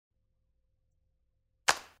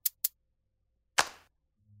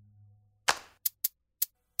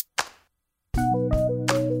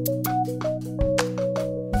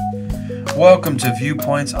Welcome to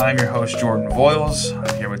Viewpoints. I'm your host, Jordan Voiles.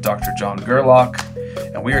 I'm here with Dr. John Gerlach,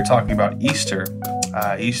 and we are talking about Easter.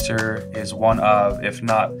 Easter is one of, if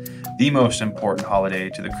not the most important holiday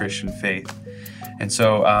to the Christian faith. And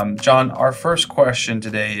so, John, our first question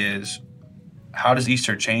today is, how does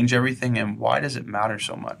Easter change everything, and why does it matter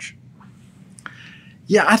so much?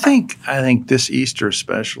 Yeah, I think this Easter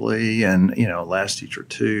especially, and last Easter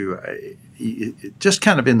too, it just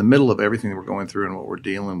kind of in the middle of everything that we're going through and what we're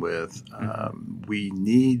dealing with, we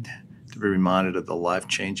need to be reminded of the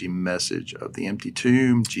life-changing message of the empty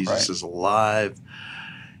tomb. Jesus is alive.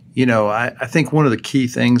 I think one of the key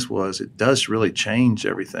things was it does really change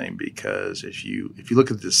everything, because if you look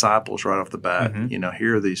at the disciples right off the bat,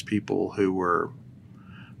 here are these people who were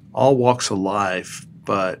all walks of life,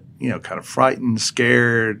 but kind of frightened,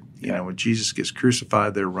 scared. When Jesus gets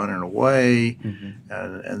crucified, they're running away,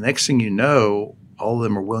 and next thing you know, all of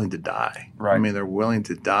them are willing to die. Right. I mean, they're willing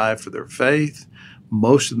to die for their faith.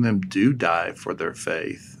 Most of them do die for their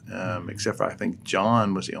faith, except for I think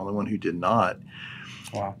John was the only one who did not.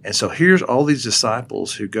 Wow. And so here's all these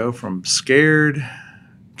disciples who go from scared,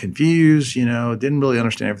 confused, didn't really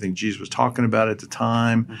understand everything Jesus was talking about at the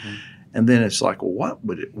time. And then it's like, what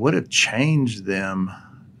would have changed them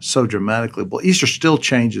so dramatically? Well, Easter still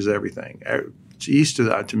changes everything.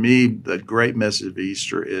 Easter, to me, the great message of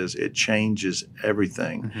Easter is it changes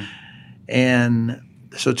everything. And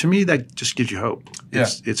so to me, that just gives you hope. Yeah.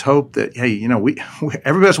 It's hope that, hey, we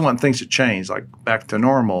everybody's wanting things to change, like back to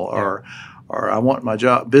normal, or I want my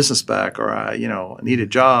business back, or I need a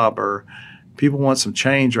job, or people want some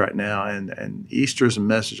change right now. And Easter is a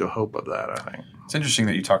message of hope of that, I think. It's interesting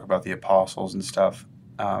that you talk about the apostles and stuff.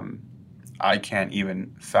 I can't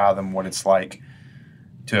even fathom what it's like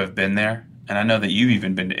to have been there. And I know that you've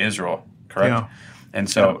even been to Israel, correct? Yeah. And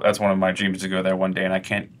so that's one of my dreams, to go there one day. And I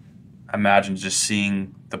can't imagine just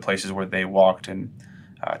seeing the places where they walked and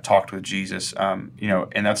talked with Jesus, and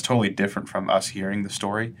that's totally different from us hearing the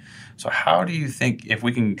story. So how do you think, if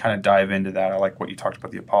we can kind of dive into that, I like what you talked about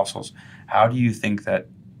the apostles, how do you think that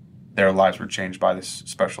their lives were changed by this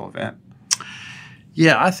special event?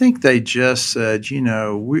 Yeah, I think they just said,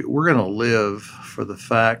 we're going to live for the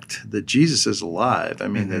fact that Jesus is alive. I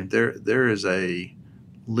mean, that there is a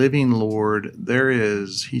living Lord.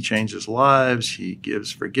 He changes lives. He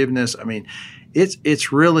gives forgiveness. I mean, it's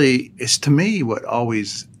to me what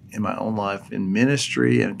always in my own life in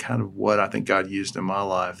ministry, and kind of what I think God used in my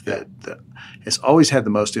life that has always had the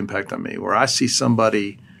most impact on me, where I see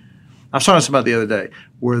somebody. I was talking to somebody the other day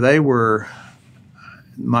where they were.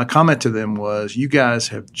 My comment to them was, you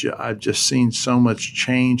guys I've just seen so much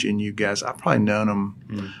change in you guys. I've probably known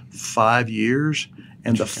them 5 years,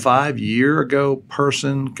 and the 5 year ago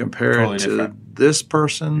person compared totally to different. This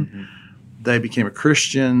person, they became a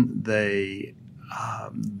Christian.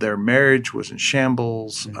 Their marriage was in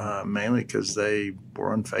shambles, mainly because they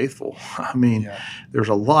were unfaithful. I mean, there's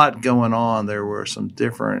a lot going on. There were some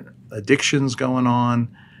different addictions going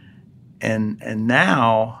on, and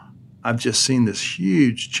now I've just seen this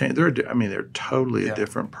huge change. They're totally a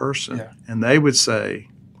different person, and they would say,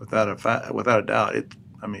 without a doubt,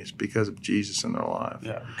 it's because of Jesus in their life.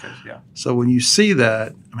 Yeah, So when you see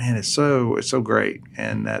that, man, it's so great,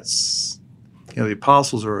 and that's the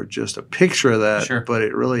apostles are just a picture of that. Sure. But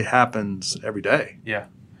it really happens every day. Yeah.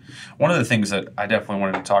 One of the things that I definitely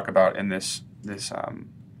wanted to talk about in this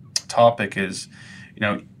topic is,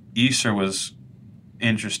 Easter was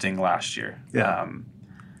interesting last year. Yeah.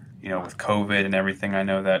 With COVID and everything, I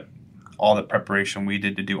know that all the preparation we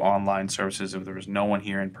did to do online services, if there was no one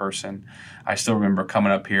here in person, I still remember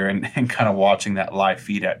coming up here and kind of watching that live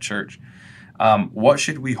feed at church. What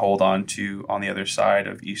should we hold on to on the other side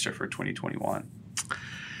of Easter for 2021?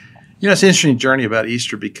 It's an interesting journey about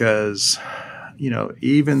Easter, because,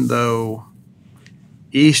 even though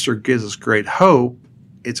Easter gives us great hope,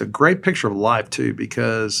 it's a great picture of life too,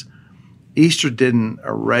 because Easter didn't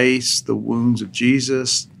erase the wounds of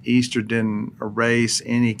Jesus. Easter didn't erase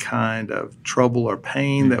any kind of trouble or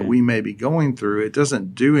pain that we may be going through. It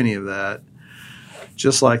doesn't do any of that,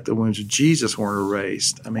 just like the wounds of Jesus weren't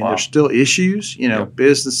erased. I mean, there's still issues,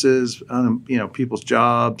 businesses, people's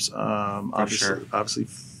jobs, obviously,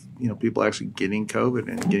 people actually getting COVID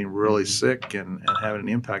and getting really sick and having an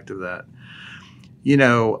impact of that.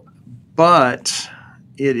 But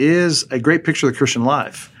it is a great picture of the Christian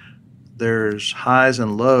life. There's highs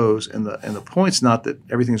and lows, and the point's not that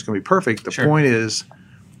everything's going to be perfect. The point is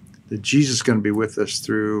that Jesus is going to be with us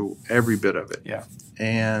through every bit of it. Yeah.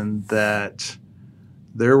 And that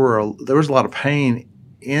there was a lot of pain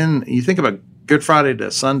in. You think about Good Friday to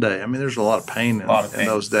Sunday, I mean, there's a lot of pain in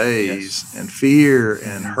those days, yes. and fear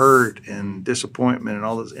and hurt and disappointment and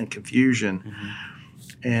all this and confusion.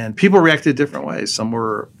 And people reacted different ways. Some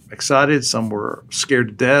were excited, some were scared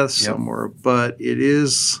to death, some were. But it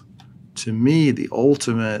is, to me, the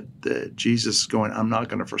ultimate that Jesus is going, I'm not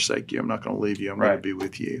going to forsake you. I'm not going to leave you. I'm going to be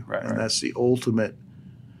with you. And that's the ultimate.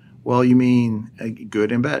 Well, you mean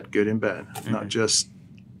good and bad, not just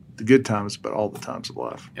the good times, but all the times of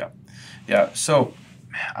life. Yeah. So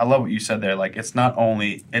I love what you said there. Like, it's not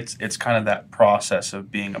only, it's kind of that process of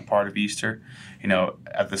being a part of Easter. You know,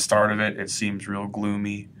 at the start of it, it seems real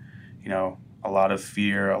gloomy, you know, a lot of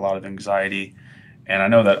fear, a lot of anxiety. And I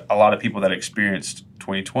know that a lot of people that experienced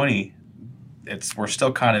 2020, we're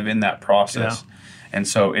still kind of in that process. And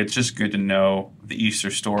so it's just good to know the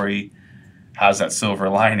Easter story has that silver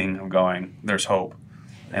lining of going, there's hope.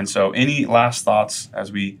 And so any last thoughts as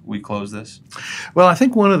we close this? Well, I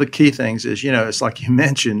think one of the key things is, you know, it's like you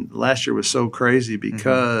mentioned, last year was so crazy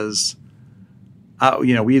because,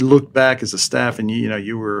 we looked back as a staff, and,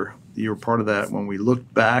 you were part of that when we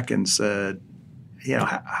looked back and said, you know,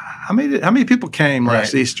 how many people came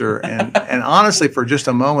last Easter? And honestly, for just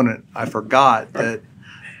a moment, I forgot that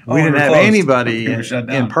we didn't have anybody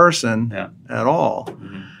in person at all.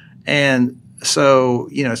 And so,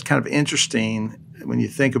 it's kind of interesting when you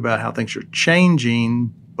think about how things are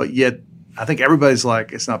changing, but yet I think everybody's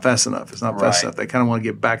like, it's not fast enough. It's not fast enough. They kind of want to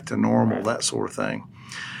get back to normal, that sort of thing.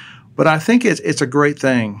 But I think it's a great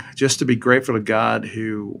thing just to be grateful to God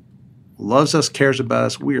who loves us, cares about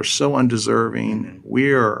us. We are so undeserving.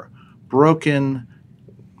 We are broken,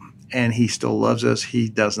 and he still loves us. He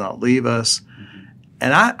does not leave us.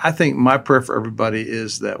 And I think my prayer for everybody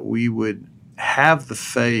is that we would have the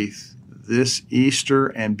faith this Easter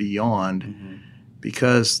and beyond,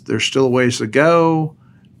 because there's still a ways to go,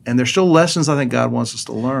 and there's still lessons I think God wants us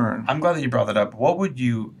to learn. I'm glad that you brought that up. What would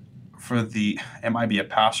you, it might be a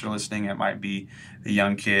pastor listening, it might be the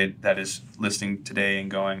young kid that is listening today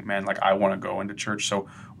and going, man, like, I want to go into church. So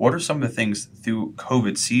what are some of the things through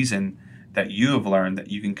COVID season that you have learned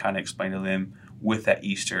that you can kind of explain to them with that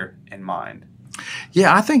Easter in mind?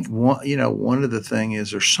 Yeah, I think one of the things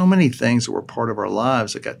is there's so many things that were part of our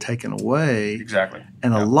lives that got taken away. Exactly.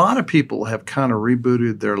 And a lot of people have kind of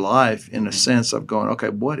rebooted their life in a sense of going, okay,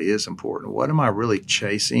 what is important? What am I really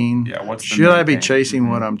chasing? Yeah, should I be chasing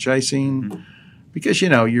what I'm chasing? Because,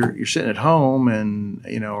 you're sitting at home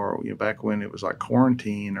and, or back when it was like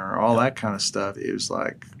quarantine or all that kind of stuff, it was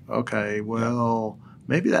like, okay, well,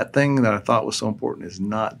 maybe that thing that I thought was so important is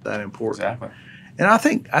not that important. Exactly. And I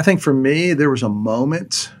think for me, there was a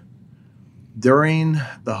moment during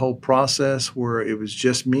the whole process where it was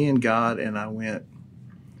just me and God, and I went,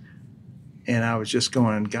 and I was just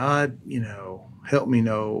going, God, help me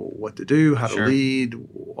know what to do, how to lead,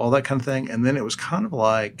 all that kind of thing. And then it was kind of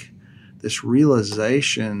like this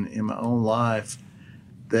realization in my own life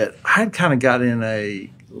that I had kind of got in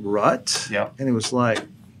a rut. Yeah. And it was like,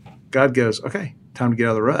 God goes, okay, time to get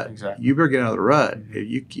out of the rut. Exactly. You better get out of the rut.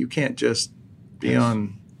 You can't just be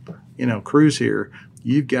on, cruise here.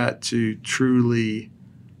 You've got to truly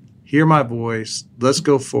hear my voice. Let's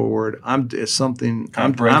go forward. It's something.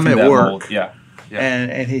 I'm at work. Mold. Yeah.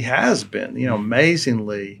 And he has been,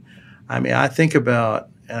 amazingly. I mean, I think about,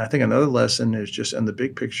 and I think another lesson is just in the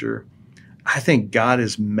big picture. I think God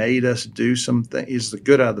has made us do some things. He's the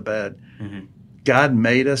good out of the bad. God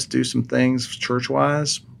made us do some things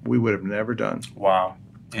church-wise we would have never done. Wow.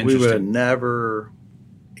 We would have never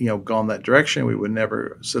gone that direction. We would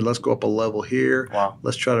never said, let's go up a level here. Wow.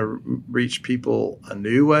 Let's try to reach people a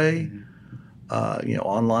new way.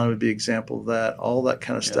 Online would be an example of that, all that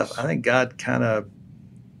kind of stuff. I think God kind of,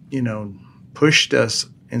 pushed us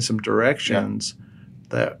in some directions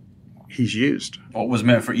that he's used. What was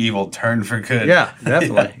meant for evil turned for good. Yeah,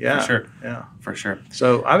 definitely. Yeah. For sure. Yeah. For sure.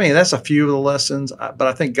 So, I mean, that's a few of the lessons, but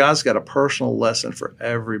I think God's got a personal lesson for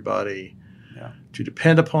everybody. To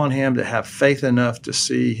depend upon him, to have faith enough to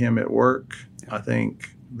see him at work. I think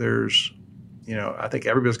there's, I think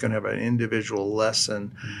everybody's going to have an individual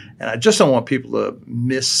lesson. And I just don't want people to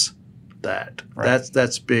miss that. Right.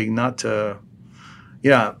 That's big, not to,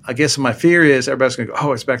 I guess my fear is everybody's going to go,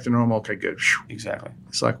 oh, it's back to normal. Okay, good. Exactly.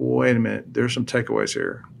 It's like, well, wait a minute. There's some takeaways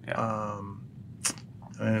here. Yeah.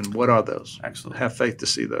 And what are those? Absolutely. Have faith to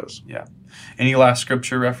see those. Yeah. Any last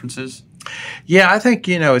scripture references? Yeah, I think,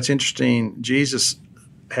 it's interesting. Jesus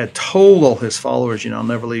had told all his followers, I'll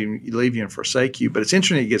never leave you and forsake you. But it's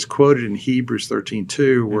interesting, it gets quoted in Hebrews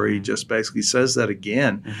 13:2, where he just basically says that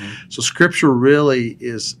again. So Scripture really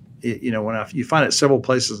is, when you find it several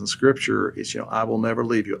places in Scripture, it's, I will never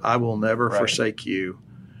leave you. I will never forsake you.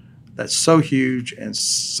 that's so huge and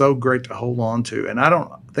so great to hold on to. And I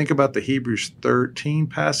don't think about the Hebrews 13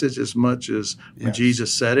 passage as much as when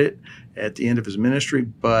Jesus said it at the end of his ministry,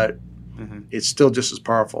 but it's still just as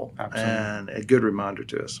powerful. Absolutely. And a good reminder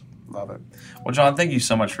to us. Love it. Well, John, thank you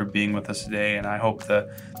so much for being with us today, and I hope the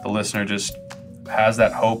listener just has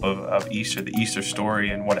that hope of Easter, the Easter story,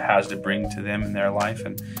 and what it has to bring to them in their life,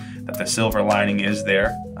 and that the silver lining is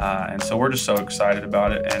there. And so we're just so excited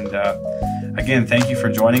about it. And again, thank you for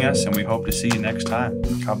joining us, and we hope to see you next time.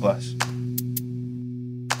 God bless.